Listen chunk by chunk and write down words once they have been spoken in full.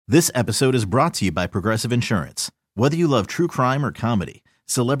This episode is brought to you by Progressive Insurance. Whether you love true crime or comedy,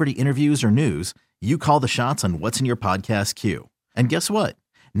 celebrity interviews or news, you call the shots on what's in your podcast queue. And guess what?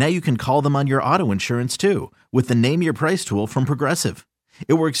 Now you can call them on your auto insurance too with the Name Your Price tool from Progressive.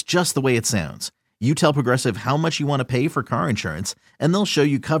 It works just the way it sounds. You tell Progressive how much you want to pay for car insurance, and they'll show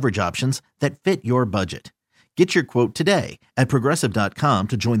you coverage options that fit your budget. Get your quote today at Progressive.com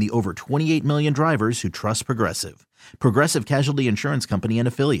to join the over 28 million drivers who trust Progressive. Progressive Casualty Insurance Company and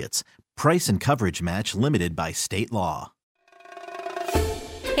Affiliates. Price and coverage match limited by state law.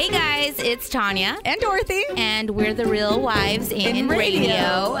 Hey guys, it's Tanya. And Dorothy. And we're the Real Wives in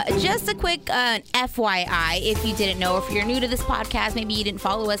Radio. Just a quick FYI, if you didn't know, if you're new to this podcast, maybe you didn't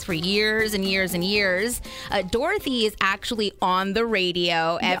follow us for years and years and years, Dorothy is actually on the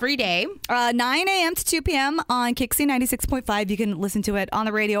radio every day. 9 a.m. to 2 p.m. on Kixie 96.5. You can listen to it on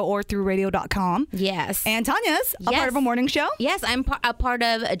the radio or through radio.com. Yes. And Tanya's a part of a morning show. Yes, I'm a part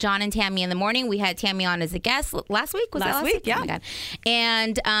of John and Tammy in the morning. We had Tammy on as a guest last week. Was that last week? Yeah. Oh my God.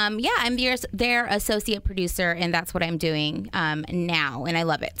 And I'm their associate producer, and that's what I'm doing now, and I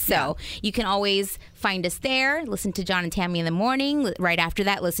love it. So you can always find us there, listen to John and Tammy in the morning. Right after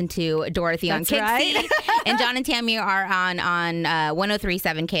that, listen to Dorothy on Kixie. Right. And John and Tammy are on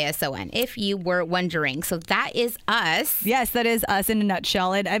 103.7 KSON, if you were wondering. So that is us. Yes, that is us in a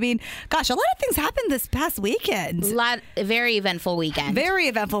nutshell. And I mean, gosh, a lot of things happened this past weekend. Very eventful weekend. Very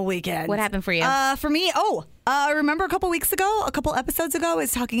eventful weekend. What happened for you? For me, remember a couple episodes ago, I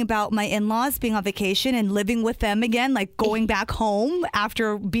was talking about my in-laws being on vacation and living with them again, like going back home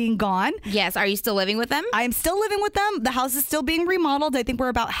after being gone. Yes. Are you still living with them? I am still living with them. The house is still being remodeled. I think we're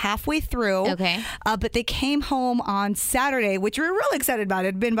about halfway through. Okay. But they came home on Saturday, which we were really excited about. It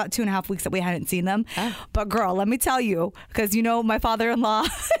had been about 2.5 weeks that we hadn't seen them. Oh. But girl, let me tell you, because you know my father-in-law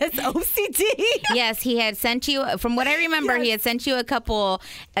is OCD. Yes, he had sent you, from what I remember, he had sent you a couple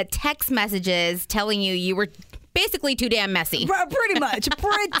text messages telling you were basically too damn messy. Pretty much.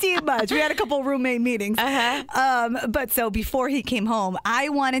 We had a couple roommate meetings. But so before he came home, I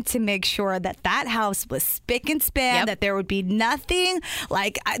wanted to make sure that house was spick and span, that there would be nothing,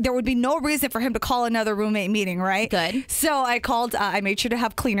 there would be no reason for him to call another roommate meeting, right? Good. So I called, I made sure to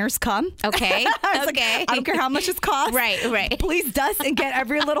have cleaners come. Okay. I don't care how much it's cost. Right. Please dust and get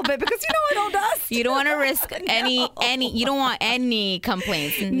every little bit, because I don't dust. You don't want to risk any, you don't want any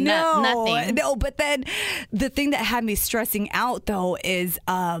complaints. Nothing. No, but then the thing that had me stressing out though is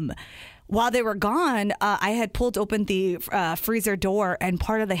while they were gone, I had pulled open the freezer door and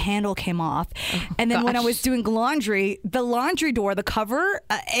part of the handle came off. And then when I was doing laundry, the laundry door, the cover,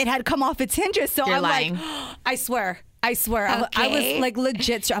 it had come off its hinges. So You're I'm lying. like, I swear. Okay. I was like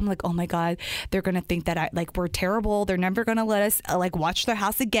legit. I'm like, oh my God, they're going to think that we're terrible. They're never going to let us watch their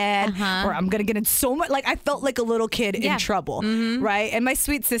house again. Or I'm going to get in so much. I felt like a little kid in trouble. Mm-hmm. Right. And my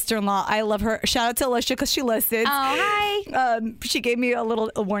sweet sister-in-law, I love her. Shout out to Alicia because she listens. Oh, hi. She gave me a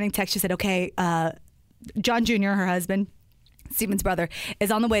warning text. She said, okay, John Jr., her husband, Steven's brother, is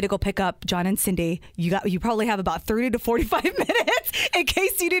on the way to go pick up John and Cindy. You probably have about 30 to 45 minutes in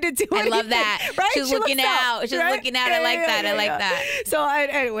case you need to do anything. I love that. Right? She's looking out. She's looking out. I like that. I like that. So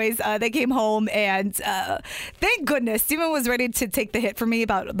anyways, they came home and thank goodness Steven was ready to take the hit for me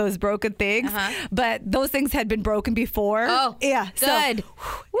about those broken things. But those things had been broken before. Oh, yeah. Good.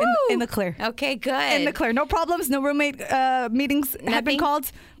 So, in the clear. Okay, good. In the clear. No problems. No roommate meetings have been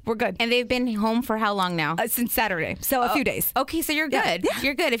called. We're good. And they've been home for how long now? Since Saturday. So a few days. Okay, so you're good. Yeah.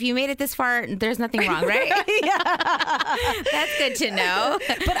 You're good. If you made it this far, there's nothing wrong, right? That's good to know.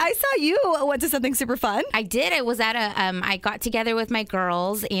 But I saw you went to something super fun. I did. I was at I got together with my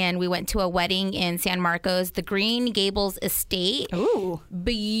girls and we went to a wedding in San Marcos, the Green Gables Estate. Ooh.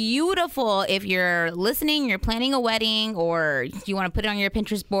 Beautiful. If you're listening, you're planning a wedding or you want to put it on your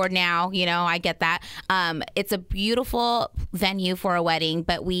Pinterest board now, I get that. It's a beautiful venue for a wedding,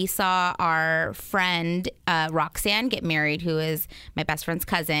 but we saw our friend Roxanne get married, who is my best friend's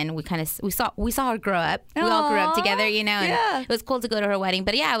cousin. We saw her grow up. We all grew up together, and it was cool to go to her wedding.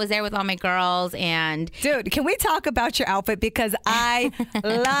 But yeah, I was there with all my girls. And dude, can we talk about your outfit, because I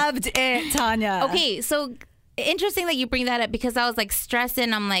loved it, Tanya. Okay, so interesting that you bring that up, because I was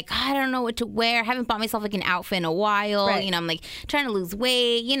stressing. I'm like, I don't know what to wear. I haven't bought myself an outfit in a while. Right. I'm trying to lose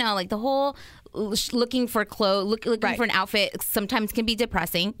weight. The whole looking for clothes, looking for an outfit sometimes can be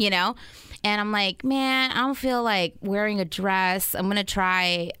depressing, And I'm like, man, I don't feel like wearing a dress. I'm gonna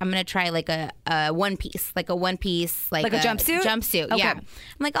try like a one piece, like a jumpsuit. Jumpsuit, okay. Yeah. I'm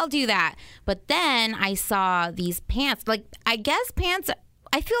like, I'll do that. But then I saw these pants. I guess pants,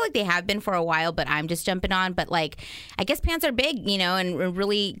 I feel like they have been for a while, but I'm just jumping on. But I guess pants are big, and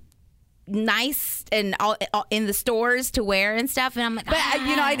really nice and all in the stores to wear and stuff, and I'm like, but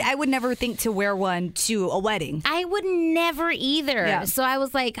I would never think to wear one to a wedding. I would never either. Yeah. So I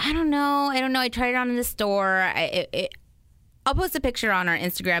was like, I don't know. I tried it on in the store. I'll post a picture on our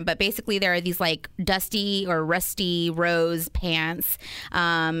Instagram, but basically there are these like dusty or rusty rose pants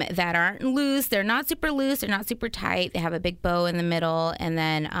that aren't loose. They're not super loose. They're not super tight. They have a big bow in the middle, and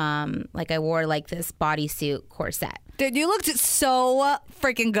then I wore like this bodysuit corset. Dude, you looked so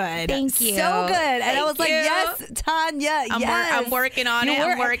freaking good. Thank you. So good. And I was like, you. yes, Tanya, yes. I'm working on it.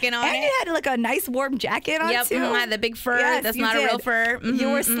 I'm working on it. And you had like a nice warm jacket on yep, too. I had the big fur. Yes, that's you not did. a real fur. Mm-hmm, you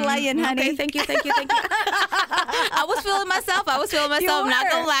were slaying, honey. Okay, thank you. I was feeling myself. I'm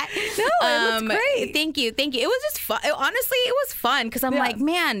not going to lie. No, it looks great. Thank you. It was just fun. Honestly, it was fun because I'm like,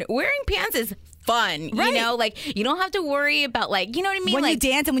 man, wearing pants is fun. Right. You know, like you don't have to worry about like, you know what I mean? When like,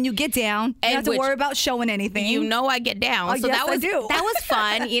 you dance and when you get down, you don't have to worry about showing anything. You know I get down. Oh, so yes, I do. That was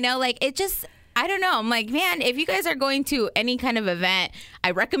fun. You know, like it just, I don't know. I'm like, man, if you guys are going to any kind of event,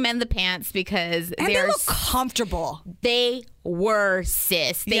 I recommend the pants because they look comfortable. They were,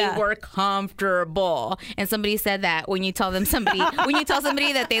 sis. They Yeah. were comfortable. And somebody said that when you tell somebody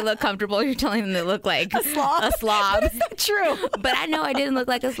that they look comfortable, you're telling them they look like a slob. That's not true. But I know I didn't look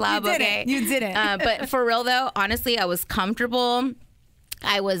like a slob. You didn't. But for real though, honestly, I was comfortable.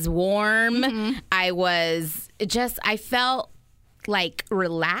 I was warm. Mm-hmm. I felt like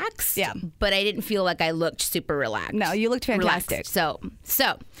relaxed, Yeah. but I didn't feel like I looked super relaxed. No, you looked fantastic. Relaxed.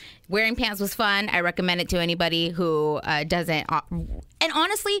 So wearing pants was fun. I recommend it to anybody who doesn't. And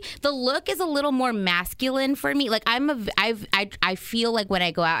honestly, the look is a little more masculine for me. Like I feel like when I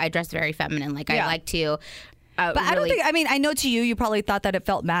go out, I dress very feminine. Like Yeah. I like to. But I don't think, I know to you probably thought that it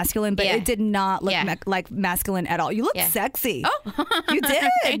felt masculine, but Yeah. it did not look Yeah. like masculine at all. You looked Yeah. sexy. Oh. You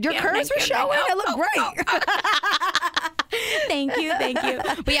did. Your curves were showing. It looked great. Thank you.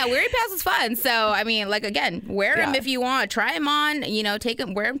 But yeah, wearing pants was fun. So I mean, like again, wear them if you want. Try them on. You know,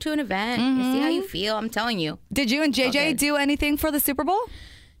 wear them to an event. And see how you feel. I'm telling you. Did you and JJ do anything for the Super Bowl?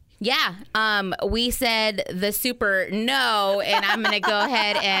 Yeah. We said the super no, and I'm going to go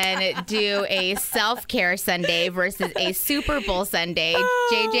ahead and do a self-care Sunday versus a Super Bowl Sunday.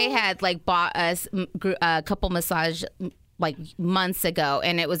 JJ had like bought us a couple massage like months ago,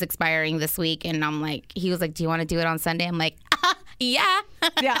 and it was expiring this week. And he was like, do you want to do it on Sunday? I'm like, yeah.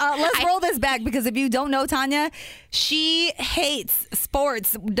 Yeah, let's roll this back because if you don't know Tanya, she hates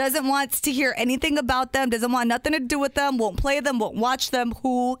sports, doesn't want to hear anything about them, doesn't want nothing to do with them, won't play them, won't watch them.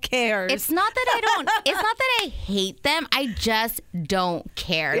 Who cares? It's not that I hate them. I just don't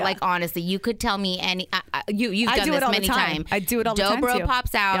care. Yeah. Like honestly, you could tell me you've I done do this it all many the time. times. I do it all the time Dobro too.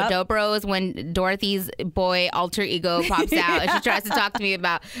 pops out. Yep. Dobro is when Dorothy's boy alter ego pops out and she tries to talk to me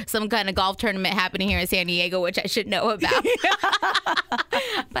about some kind of golf tournament happening here in San Diego, which I should know about.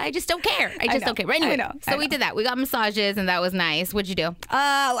 But I just don't care. I just don't care. But anyway, so we did that. We got massages and that was nice. What'd you do?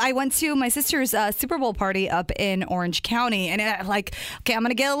 I went to my sister's Super Bowl party up in Orange County, and I'm going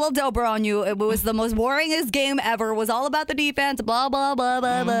to get a little Dobro on you. It was the most boringest game ever. It was all about the defense, blah, blah, blah,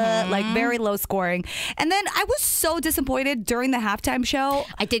 blah, blah, like very low scoring. And then I was so disappointed during the halftime show.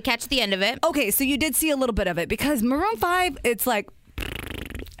 I did catch the end of it. Okay, so you did see a little bit of it because Maroon 5, it's like,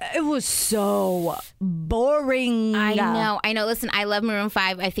 it was so boring. I know. Listen, I love Maroon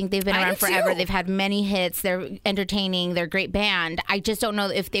 5. I think they've been around forever. They've had many hits. They're entertaining. They're a great band. I just don't know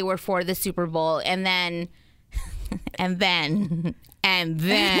if they were for the Super Bowl. And then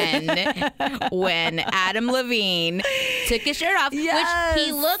when Adam Levine took his shirt off, Yes. which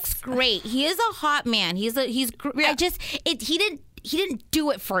he looks great. He is a hot man. He didn't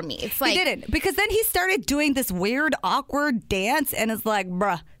do it for me. It's like he didn't, because then he started doing this weird, awkward dance, and it's like,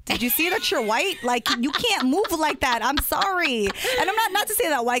 bruh, did you see that you're white? Like, you can't move like that. I'm sorry. And I'm not to say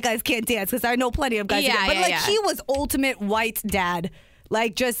that white guys can't dance, because I know plenty of guys. But he was ultimate white dad.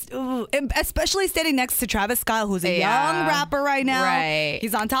 Like, just, especially standing next to Travis Scott, who's a young rapper right now. Right.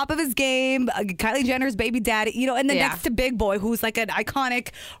 He's on top of his game. Kylie Jenner's baby daddy, and then next to Big Boy, who's like an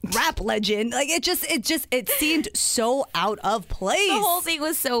iconic rap legend. Like, it seemed so out of place. The whole thing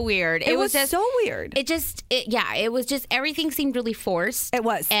was so weird. It was just so weird. It was just, everything seemed really forced. It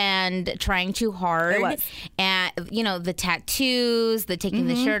was. And trying too hard. It was. And, the tattoos, the taking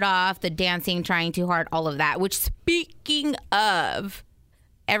the shirt off, the dancing, trying too hard, all of that. Which, speaking of,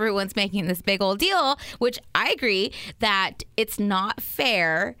 everyone's making this big old deal, which I agree that it's not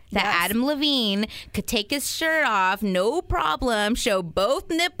fair that Adam Levine could take his shirt off, no problem, show both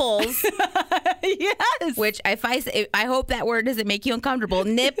nipples. Yes. Which I hope that word doesn't make you uncomfortable.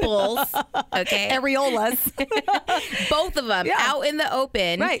 Nipples. Okay. Areolas. Both of them out in the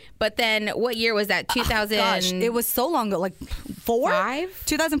open. Right. But then what year was that? 2000. Gosh, it was so long ago, like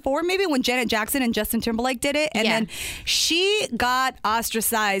 2004 maybe, when Janet Jackson and Justin Timberlake did it. And then she got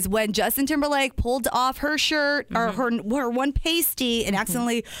ostracized when Justin Timberlake pulled off her shirt or her one pasty and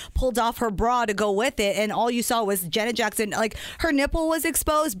accidentally pulled off her bra to go with it. And all you saw was Janet Jackson, like her nipple was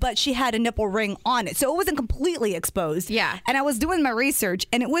exposed, but she had a nipple ring on it. So it wasn't completely exposed. Yeah. And I was doing my research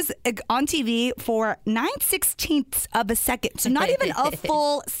and it was on TV for 9/16 of a second. So not even a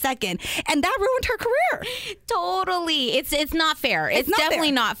full second. And that ruined her career. Totally. It's not fair. It's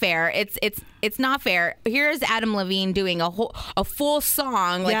definitely not fair. It's not fair. Here's Adam Levine doing a full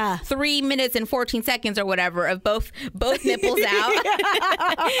song, like 3 minutes and 14 seconds or whatever of both nipples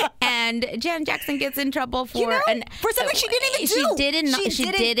out. And Janet Jackson gets in trouble for something she didn't even do. She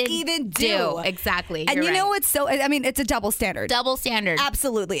didn't even do. Exactly. And you know what's it's a double standard. Double standard.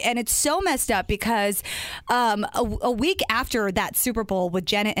 Absolutely. And it's so messed up because a week after that Super Bowl with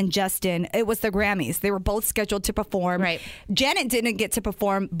Janet and Justin, it was the Grammys. They were both scheduled to perform. Right. Janet didn't get to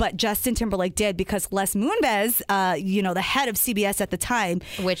perform, but Justin Timberlake did because Les Moonves, the head of CBS at the time.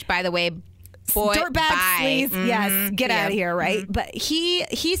 Which, by the way, dirtbag sleaze, yes, get out of here, right? But he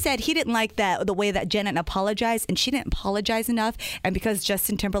said he didn't like the way that Janet apologized, and she didn't apologize enough. And because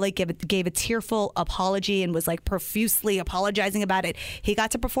Justin Timberlake gave a tearful apology and was like profusely apologizing about it, he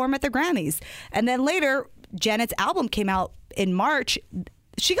got to perform at the Grammys. And then later, Janet's album came out in March.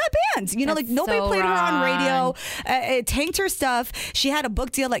 She got banned. Nobody played her on radio. It tanked her stuff. She had a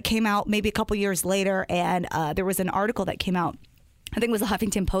book deal that came out maybe a couple years later, and there was an article that came out, I think it was the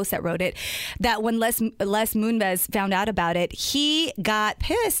Huffington Post that wrote it, that when Les Moonves found out about it, he got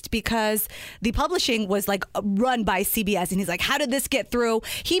pissed because the publishing was like run by CBS. And he's like, how did this get through?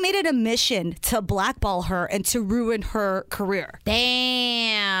 He made it a mission to blackball her and to ruin her career.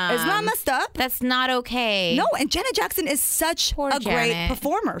 Damn. It's not messed up. That's not okay. No, and Janet Jackson is such great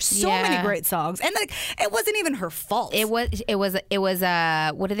performer. So many great songs. And it wasn't even her fault. It was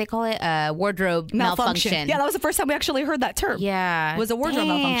what do they call it? Wardrobe malfunction. Yeah, that was the first time we actually heard that term. Yeah. Was a wardrobe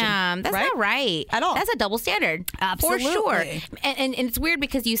malfunction. That's not right at all. That's a double standard. Absolutely. For sure. And it's weird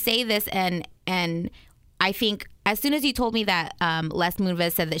because you say this and I think as soon as you told me that Les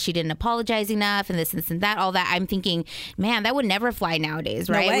Moonves said that she didn't apologize enough and this and that, all that, I'm thinking, man, that would never fly nowadays,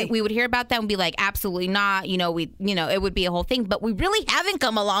 right? No way. We would hear about that and be like, absolutely not. It would be a whole thing. But we really haven't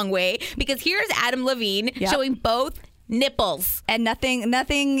come a long way because here's Adam Levine showing both nipples, and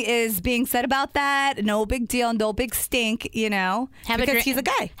nothing is being said about that. No big deal, no big stink, because he's a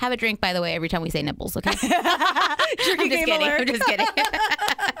guy. Have a drink, by the way, every time we say nipples, okay? I'm just kidding.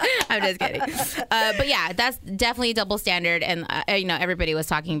 I'm just kidding. But yeah, that's definitely a double standard, and everybody was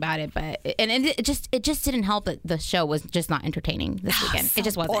talking about it, but it just didn't help that the show was just not entertaining this weekend. So it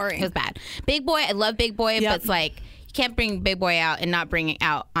just wasn't. Boring. It was bad. Big Boy, I love Big Boy, but it's like, can't bring Big Boy out and not bring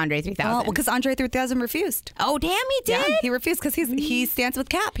out Andre 3000. Oh, because Andre 3000 refused. Oh, damn, he did? Yeah, he refused because he stands with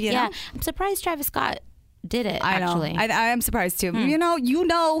Cap, you know? I'm surprised Travis Scott did it, actually. I am surprised, too. You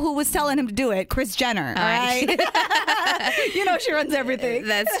know who was telling him to do it? Kris Jenner, all right? She runs everything.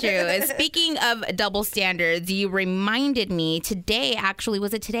 That's true. And speaking of double standards, you reminded me today, actually,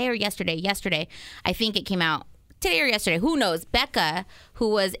 was it today or yesterday? Yesterday. I think it came out. Today or yesterday, who knows? Becca, who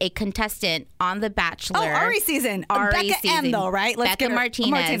was a contestant on The Bachelor. Oh, Ari season. Becca M, though, right? Becca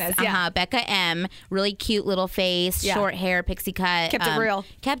Martinez. Yeah. Becca M. Really cute little face, short hair, pixie cut. Kept it real.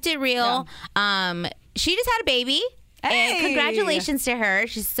 Yeah. She just had a baby. Hey. And congratulations to her.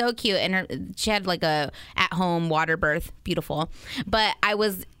 She's so cute. And she had like a at-home water birth. Beautiful. But I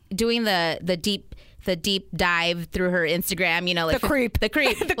was doing the deep dive through her Instagram, like the creep,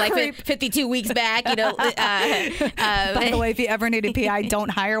 like creep. 52 weeks back, By the way, if you ever need a PI, don't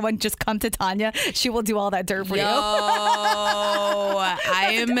hire one. Just come to Tanya. She will do all that dirt for you. I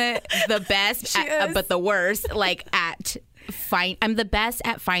am the best, but the worst, I'm the best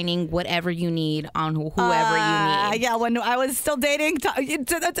at finding whatever you need on whoever you need. Yeah, when I was still dating,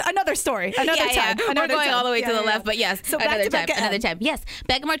 another story, another time. We're going all the way to the left, but yes, so another another time. Yes,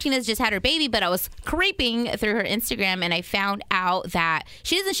 Becca Martinez just had her baby, but I was creeping through her Instagram and I found out that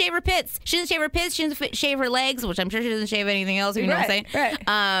she doesn't shave her pits. She doesn't shave her legs, which I'm sure she doesn't shave anything else. You know what I'm saying?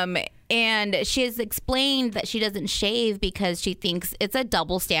 Right. And she has explained that she doesn't shave because she thinks it's a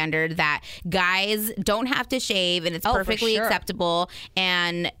double standard, that guys don't have to shave and it's perfectly acceptable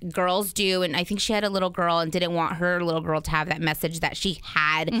and girls do. And I think she had a little girl and didn't want her little girl to have that message that she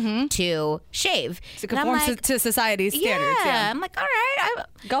had to shave. To conform to society's standards. Yeah. I'm like, all right.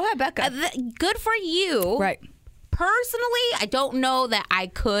 Go ahead, Becca. Good for you. Right. Personally, I don't know that I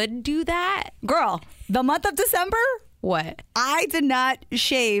could do that. Girl, the month of December, What? I did not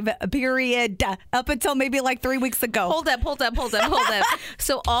shave, period, up until maybe like 3 weeks ago. Hold up.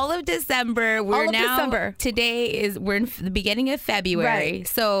 So all of December, we're in the beginning of February. Right.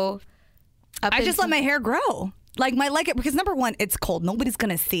 So I just let my hair grow. Like my leg, because number one, it's cold. Nobody's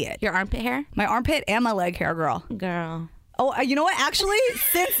going to see it. Your armpit hair? My armpit and my leg hair, girl. Oh, you know what? Actually,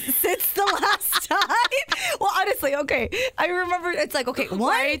 since the last time, well, honestly, okay, I remember it's like, okay,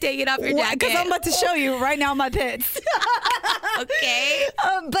 why are you taking off your jacket? Because I'm about to show you right now my pits. Okay.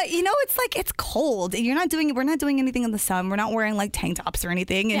 But you know, it's like it's cold. We're not doing anything in the sun. We're not wearing like tank tops or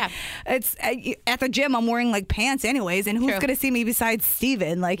anything. And it's at the gym. I'm wearing like pants anyways. And who's gonna see me besides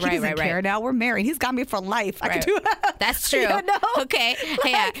Steven? Like he doesn't care now. We're married. He's got me for life. I can do that. That's true. Okay.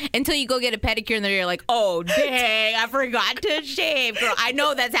 Yeah. Until you go get a pedicure and then you're like, oh dang, I forgot to shave, girl. I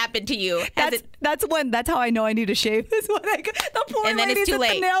know that's happened to you. That's how I know I need to shave. Is when I go, the poor and then ladies it's too at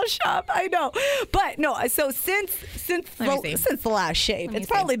late. the nail shop. I know, but no. So since the last shave, it's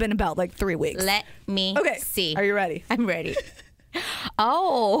probably been about like 3 weeks. Let me see. Are you ready? I'm ready.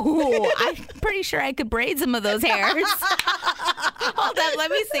 Oh, I'm pretty sure I could braid some of those hairs. Hold up,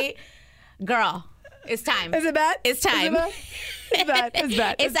 let me see. Girl, it's time. Is it bad? It's time. It's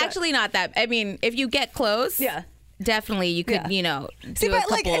bad. It's actually not that. I mean, if you get close, definitely you could, do a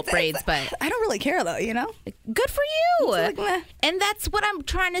couple of braids, but I don't really care though, Good for you. Like, and that's what I'm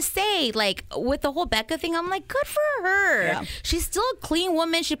trying to say. Like with the whole Becca thing, I'm like, good for her. Yeah. She's still a clean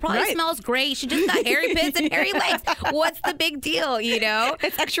woman. She probably smells great. She just got hairy pits and hairy legs. What's the big deal,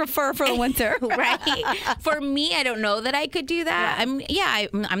 It's extra fur for the winter. Right. For me, I don't know that I could do that.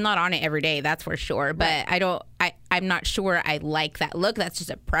 I'm not on it every day, that's for sure. But I'm not sure I like that look. That's just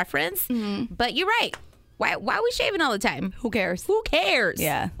a preference. Mm-hmm. But you're right. Why are we shaving all the time? Who cares?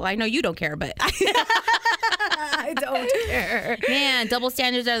 Yeah. Well, I know you don't care, but I don't care. Man, double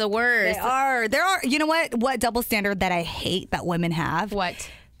standards are the worst. They are. There are. You know what? What double standard that I hate that women have? What?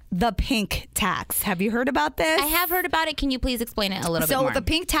 The pink tax. Have you heard about this? I have heard about it. Can you please explain it a little bit more? So the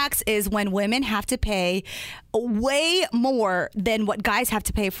pink tax is when women have to pay way more than what guys have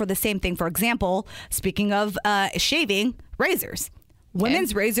to pay for the same thing. For example, speaking of shaving, razors.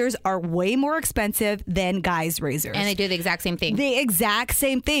 Women's razors are way more expensive than guys' razors. And they do the exact same thing. The exact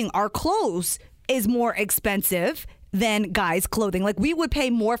same thing. Our clothes is more expensive than guys' clothing. Like we would pay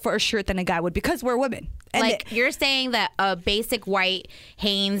more for a shirt than a guy would because we're women. And you're saying that a basic white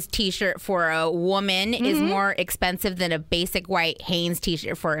Hanes t-shirt for a woman is more expensive than a basic white Hanes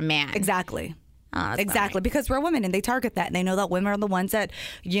t-shirt for a man. Exactly. Oh, exactly, right. Because we're women and they target that and they know that women are the ones that,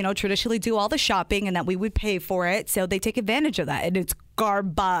 traditionally do all the shopping and that we would pay for it. So they take advantage of that and it's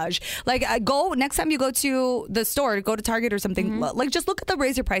garbage. Like next time you go to the store, go to Target or something, like just look at the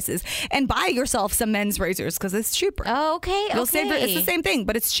razor prices and buy yourself some men's razors because it's cheaper. Oh, okay. You'll save it. It's the same thing,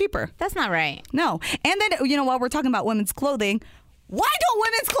 but it's cheaper. That's not right. No. And then, while we're talking about women's clothing, why don't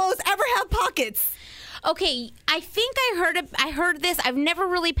women's clothes ever have pockets? Okay, I think I heard this. I've never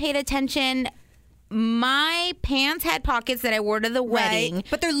really paid attention. My pants had pockets that I wore to the wedding. Right.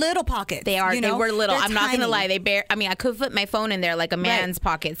 But they're little pockets. They are. They were little. They're I'm not going to lie. I could fit my phone in there like a man's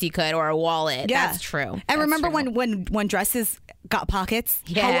pockets you could, or a wallet. Yeah. That's true. And remember when dresses got pockets?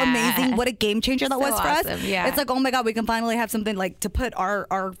 Yeah. How amazing. What a game changer that was for awesome. us. Yeah. It's like, oh my God, we can finally have something like to put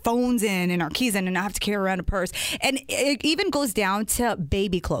our phones in and our keys in and not have to carry around a purse. And it even goes down to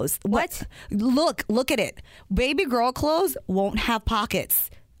baby clothes. What? Look at it. Baby girl clothes won't have pockets.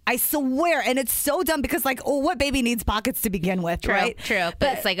 I swear, and it's so dumb because, what baby needs pockets to begin with, right? True,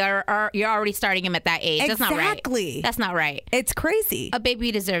 but it's like you're already starting him at that age. That's not right. Exactly. That's not right. It's crazy. A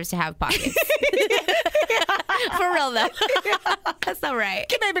baby deserves to have pockets. For real, though. That's not right.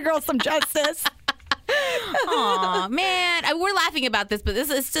 Give baby girls some justice. Aw, man. We're laughing about this, but this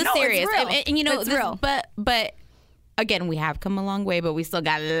is still serious. It's real. And, it's real. But again, we have come a long way, but we still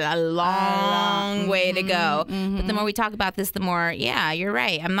got a long way to go. Mm-hmm. But the more we talk about this, the more, you're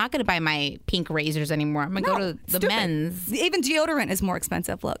right. I'm not going to buy my pink razors anymore. I'm going to go to the men's. Even deodorant is more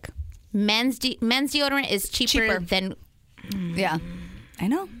expensive. Look. Men's deodorant is cheaper than... Yeah. I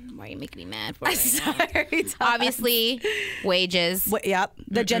know. Why are you making me mad for I'm it? sorry. Obviously, wages. Yep.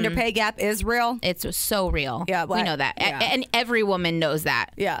 The gender pay gap is real. It's so real. Yeah. We know that. Yeah. And every woman knows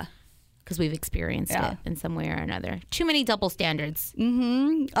that. Yeah. Because we've experienced it in some way or another. Too many double standards.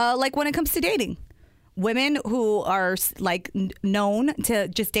 Mm-hmm. Like when it comes to dating. Women who are known to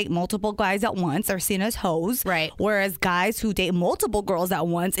just date multiple guys at once are seen as hoes. Right. Whereas guys who date multiple girls at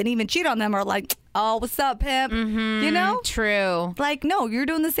once and even cheat on them are like, oh, what's up, pimp? Mm-hmm. You know? True. Like, no, you're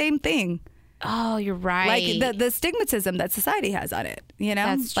doing the same thing. Oh, you're right. Like the stigmatism that society has on it, you know?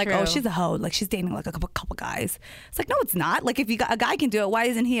 That's like, true. oh, she's a hoe. Like, she's dating like a couple guys. It's like, no, it's not. Like, if a guy can do it, why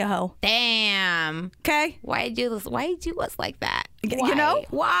isn't he a hoe? Damn. Okay. Why do this? Why do us like that? Why? You know?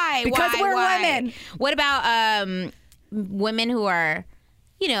 Why? Because we're women. What about women who are,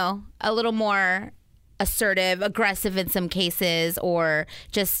 you know, a little more assertive, aggressive in some cases, or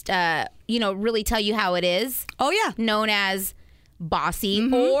just, you know, really tell you how it is? Oh, yeah. Known as bossy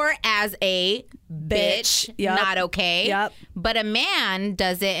or as a bitch. Yep. Not okay. Yep. But a man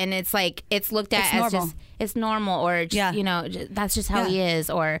does it, and it's like it's looked at as normal. just it's normal, or just, you know, that's just how he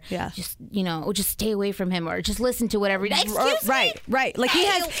is, or just, you know, just stay away from him, or just listen to whatever. Excuse me? Right. Like he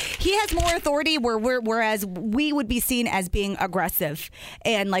has more authority, whereas we would be seen as being aggressive,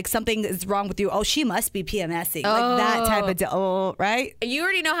 and like something is wrong with you. Oh, she must be PMSing. Like that type of right. You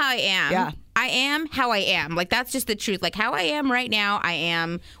already know how I am. Yeah. I am how I am. Like, that's just the truth. Like, how I am right now, I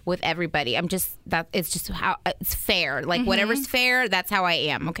am with everybody. I'm just, it's just how, it's fair. Like, whatever's fair, that's how I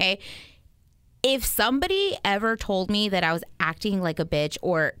am, okay? If somebody ever told me that I was acting like a bitch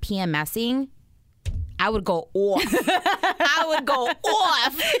or PMSing, I would go off. I would go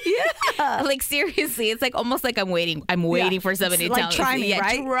off. Yeah. Like, seriously, it's like almost like I'm waiting for somebody to tell me. Try me,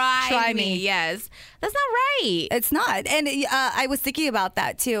 right? Try me. Yes. That's not right. It's not. And I was thinking about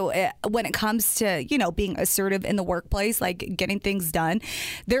that too when it comes to, you know, being assertive in the workplace, like getting things done.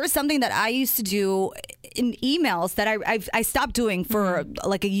 There is something that I used to do in emails that I stopped doing for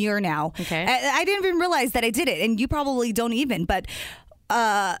like a year now. Okay. I didn't even realize that I did it, and you probably don't even, but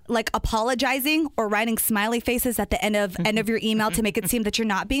like apologizing or writing smiley faces at the end of your email to make it seem that you're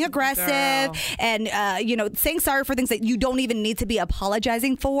not being aggressive. Girl. And you know, saying sorry for things that you don't even need to be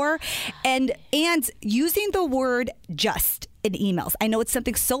apologizing for, and using the word just in emails. I know it's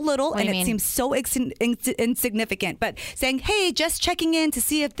something so little and it seems so insignificant, but saying, hey, just checking in to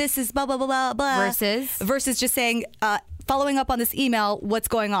see if this is blah blah blah blah blah, versus just saying, following up on this email, what's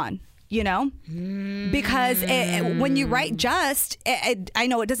going on? You know, because when you write just, I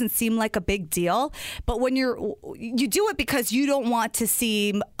know it doesn't seem like a big deal, but when you do it because you don't want to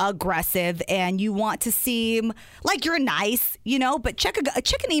seem aggressive and you want to seem like you're nice, you know, but check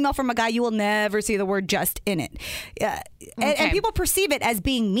an email from a guy, you will never see the word just in it. And people perceive it as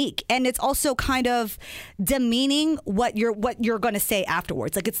being meek, and it's also kind of demeaning what you're going to say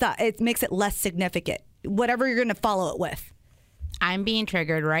afterwards. Like, it's not, it makes it less significant, whatever you're going to follow it with. I'm being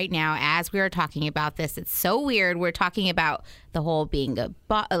triggered right now as we are talking about this. It's so weird. We're talking about the whole being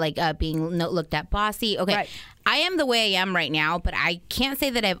being looked at bossy. Okay, right. I am the way I am right now, but I can't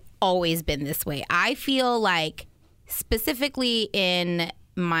say that I've always been this way. I feel like specifically in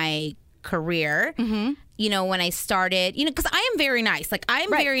my career, you know, when I started, you know, because I am very nice. Like,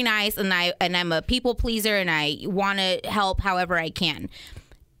 I'm very nice, and I'm a people pleaser, and I want to help however I can.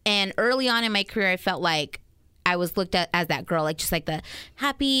 And early on in my career, I felt like I was looked at as that girl, like just like the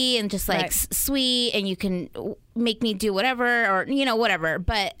happy and just like sweet, and you can make me do whatever, or, you know, whatever.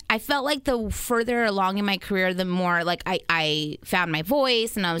 But I felt like the further along in my career, the more like I found my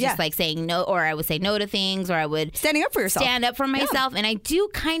voice, and I was just like saying no, or I would say no to things, or I would stand up for myself. And I do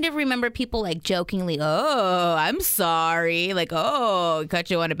kind of remember people like jokingly, oh, I'm sorry, like, oh,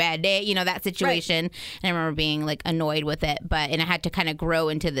 cut you on a bad day, you know, that situation. And I remember being like annoyed with it, and I had to kind of grow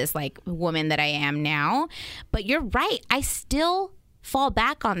into this like woman that I am now. But you're right, I still fall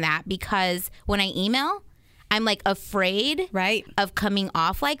back on that, because when I email, I'm like afraid of coming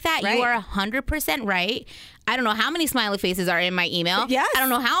off like that. You are 100% right. I don't know how many smiley faces are in my email. Yes. I don't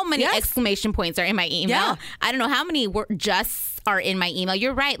know how many exclamation points are in my email. Yeah. I don't know how many justs are in my email.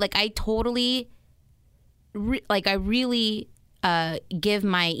 You're right. Like, I totally, I really give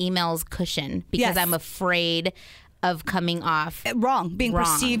my emails cushion, because I'm afraid of coming off being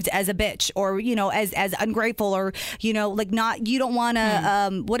perceived as a bitch, or, you know, as ungrateful, or, you know, like not, you don't want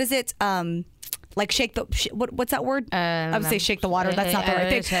to, what is it? Like shake the, what's that word? I would say shake the water. That's not the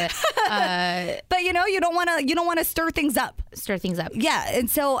right thing. But, you know, you don't want to stir things up. Yeah. And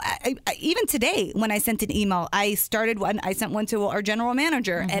so I, even today, when I sent an email, I sent one to our general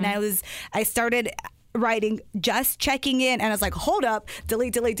manager, and I started writing just checking in, and I was like, hold up,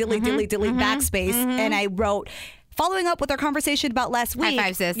 delete, backspace. And I wrote, following up with our conversation about last week. High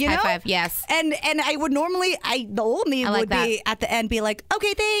five, sis. You know? High five, yes. And I would normally, the old me would be at the end, be like,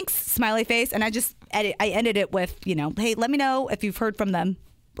 okay, thanks, smiley face. And I ended it with, you know, hey, let me know if you've heard from them.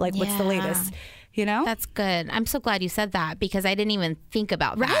 Like, what's the latest? You know? That's good. I'm so glad you said that, because I didn't even think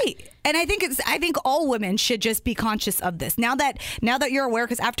about that. Right. And I think all women should just be conscious of this. Now that you're aware,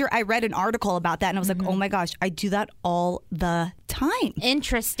 because after I read an article about that, and I was like, oh my gosh, I do that all the time.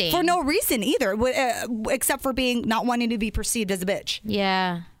 Interesting. For no reason either, except for not wanting to be perceived as a bitch.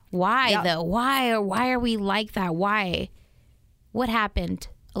 Yeah. Why though? Why are we like that? Why? What happened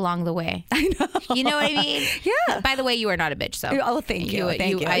along the way? I know. You know what I mean? Yeah. By the way, you are not a bitch, so. Oh, thank you.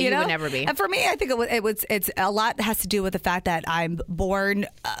 Thank you. You would never be. And for me, I think it's a lot has to do with the fact that I'm born.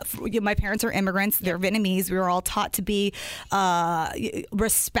 My parents are immigrants. They're Vietnamese. We were all taught to be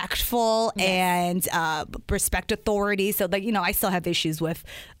respectful and respect authority. So that I still have issues with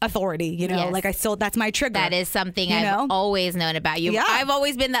authority. Like that's my trigger. That is something I've always known about you. Yeah. I've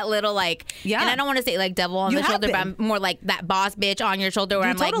always been that little and I don't want to say like devil on the shoulder, but I'm more like that boss bitch on your shoulder where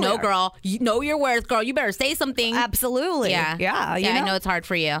I'm like, no, girl, you know your worth, girl. You better say something. Absolutely. Yeah. I know it's hard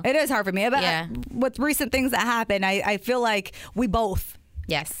for you. It is hard for me. But with recent things that happen, I feel like we both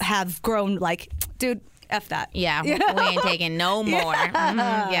have grown like, dude, F that. Yeah. We ain't taking no more.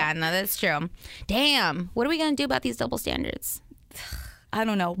 Mm-hmm. Yeah, no, that's true. Damn. What are we going to do about these double standards? I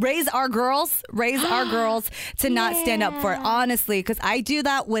don't know. Raise our girls to not stand up for it, honestly, because I do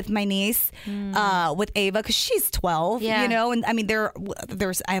that with my niece, with Ava, because she's 12, and I mean,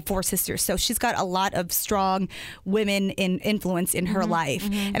 I have 4 sisters, so she's got a lot of strong women in influence in her life.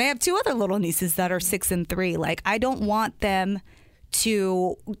 And I have 2 other little nieces that are 6 and 3. Like, I don't want them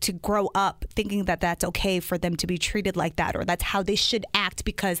to grow up thinking that that's okay for them to be treated like that, or that's how they should act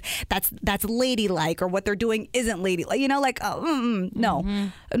because that's ladylike, or what they're doing isn't ladylike.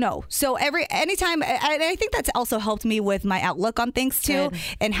 No. So anytime, and I think that's also helped me with my outlook on things too. Good.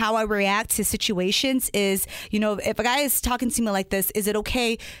 And how I react to situations is, if a guy is talking to me like this, is it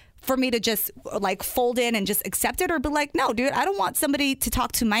okay for me to just like fold in and just accept it, or be like, no, dude, I don't want somebody to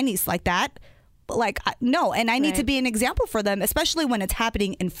talk to my niece like that. Like, no, and I need to be an example for them, especially when it's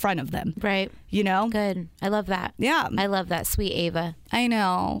happening in front of them. Right. Good. I love that. Yeah. I love that. Sweet Ava. I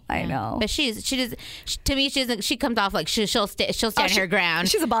know. But she comes off like she'll stand her ground.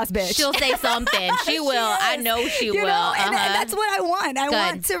 She's a boss bitch. She'll say something. She will. I know she will. And that's what I want. I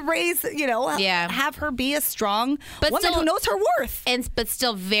want to raise, have her be a strong woman who knows her worth. But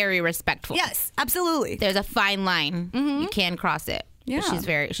still very respectful. Yes, absolutely. There's a fine line. You can cross it. Yeah.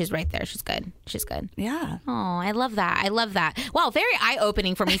 But she's right there. She's good. Yeah. Oh, I love that. Wow, very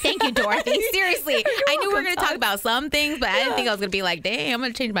eye-opening for me. Thank you, Dorothy. Seriously. I knew we were going to talk about some things, but I didn't think I was going to be like, dang, I'm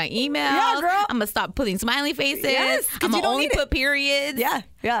going to change my email. Yeah, girl. I'm going to stop putting smiley faces. Yes, I'm going to only put periods. Yeah.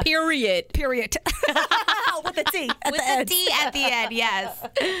 Period. With a T at the end. With a T at the end, yes.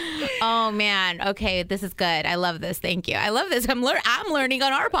 Oh, man. Okay, this is good. I love this. Thank you. I love this. I'm learning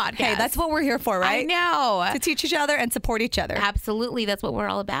on our podcast. Hey, that's what we're here for, right? I know. To teach each other and support each other. Absolutely. That's what we're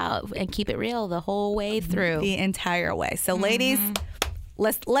all about. And keep it real the whole way through. The entire way. So, ladies,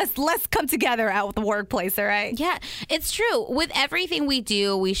 let's come together out with the workplace, all right? Yeah, it's true. With everything we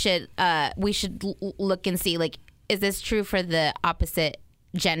do, we should look and see, like, is this true for the opposite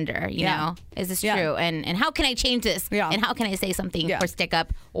gender? You know, is this true? And how can I change this? Yeah. And how can I say something or stick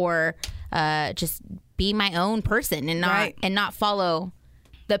up or just be my own person and not follow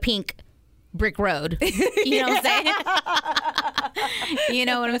the pink brick road? You know what I'm saying? You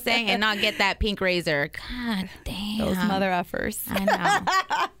know what I'm saying? And not get that pink razor. God damn. Those mother effers. I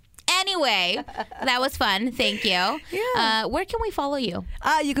know. Anyway, that was fun. Thank you. Yeah. Where can we follow you?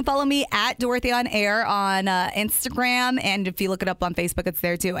 You can follow me at Dorothy on Air on Instagram. And if you look it up on Facebook, it's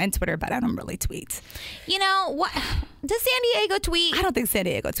there too. And Twitter, but I don't really tweet. You know, what? Does San Diego tweet? I don't think San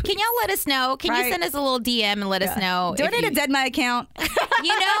Diego tweets. Can y'all let us know? Can you send us a little DM and let us know? Donate to Dead My account.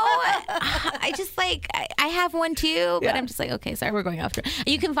 You know, I just I have one too, but I'm just like, okay, sorry, we're going after.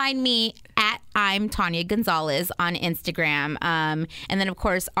 You can find me at I'm Tanya Gonzalez on Instagram. And then, of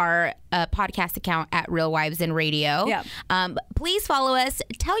course, our podcast account at Real Wives in Radio. Yeah. Please follow us.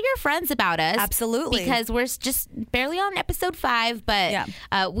 Tell your friends about us. Absolutely. Because we're just barely on episode 5, but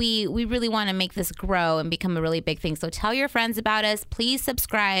we really want to make this grow and become a really big thing. So tell your friends about us. Please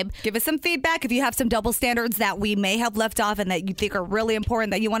subscribe. Give us some feedback if you have some double standards that we may have left off and that you think are really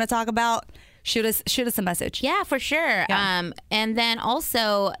important that you want to talk about. Shoot us a message. Yeah, for sure. Yeah. And then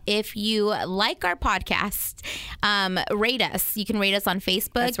also, if you like our podcast, rate us. You can rate us on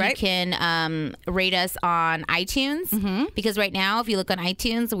Facebook. That's right. You can rate us on iTunes. Because right now, if you look on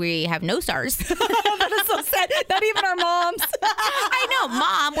iTunes, we have no stars. That is so sad. Not even our moms. I know,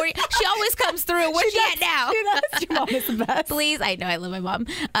 Mom. She always comes through. Where's she at now? Your mom is the best. Please. I know. I love my mom.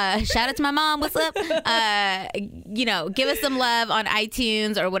 Shout out to my mom. What's up? Give us some love on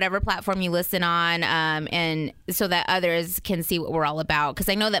iTunes or whatever platform you listen on, and so that others can see what we're all about, because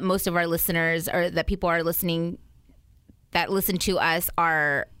I know that most of our listeners, or that people are listening that listen to us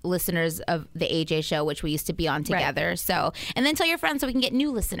are listeners of the AJ show, which we used to be on together. Right. So, and then tell your friends so we can get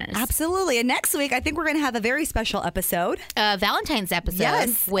new listeners. Absolutely. And next week, I think we're going to have a very special episode. Valentine's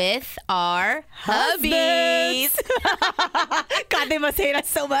episode with our hubbies. God, they must hate us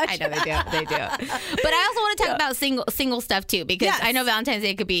so much. I know they do. They do. But I also want to talk about single stuff too, because I know Valentine's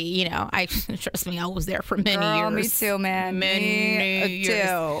Day could be, trust me, I was there for many years. Me too, man. Many years.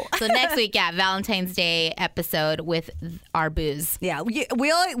 So next week, Valentine's Day episode with our booze. Yeah, we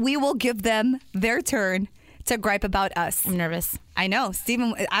will give them their turn to gripe about us. I'm nervous. I know.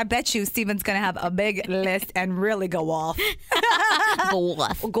 I bet you Steven's going to have a big list and really go off.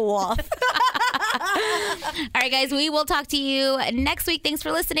 Go off. All right, guys, we will talk to you next week. Thanks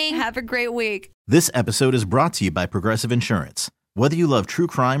for listening. Have a great week. This episode is brought to you by Progressive Insurance. Whether you love true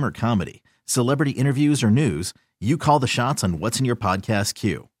crime or comedy, celebrity interviews or news, you call the shots on what's in your podcast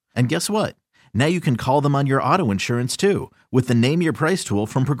queue. And guess what? Now you can call them on your auto insurance too with the Name Your Price tool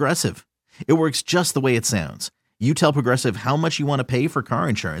from Progressive. It works just the way it sounds. You tell Progressive how much you want to pay for car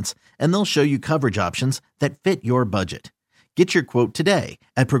insurance, and they'll show you coverage options that fit your budget. Get your quote today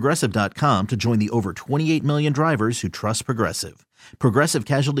at Progressive.com to join the over 28 million drivers who trust Progressive. Progressive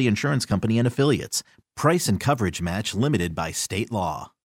Casualty Insurance Company and Affiliates. Price and coverage match limited by state law.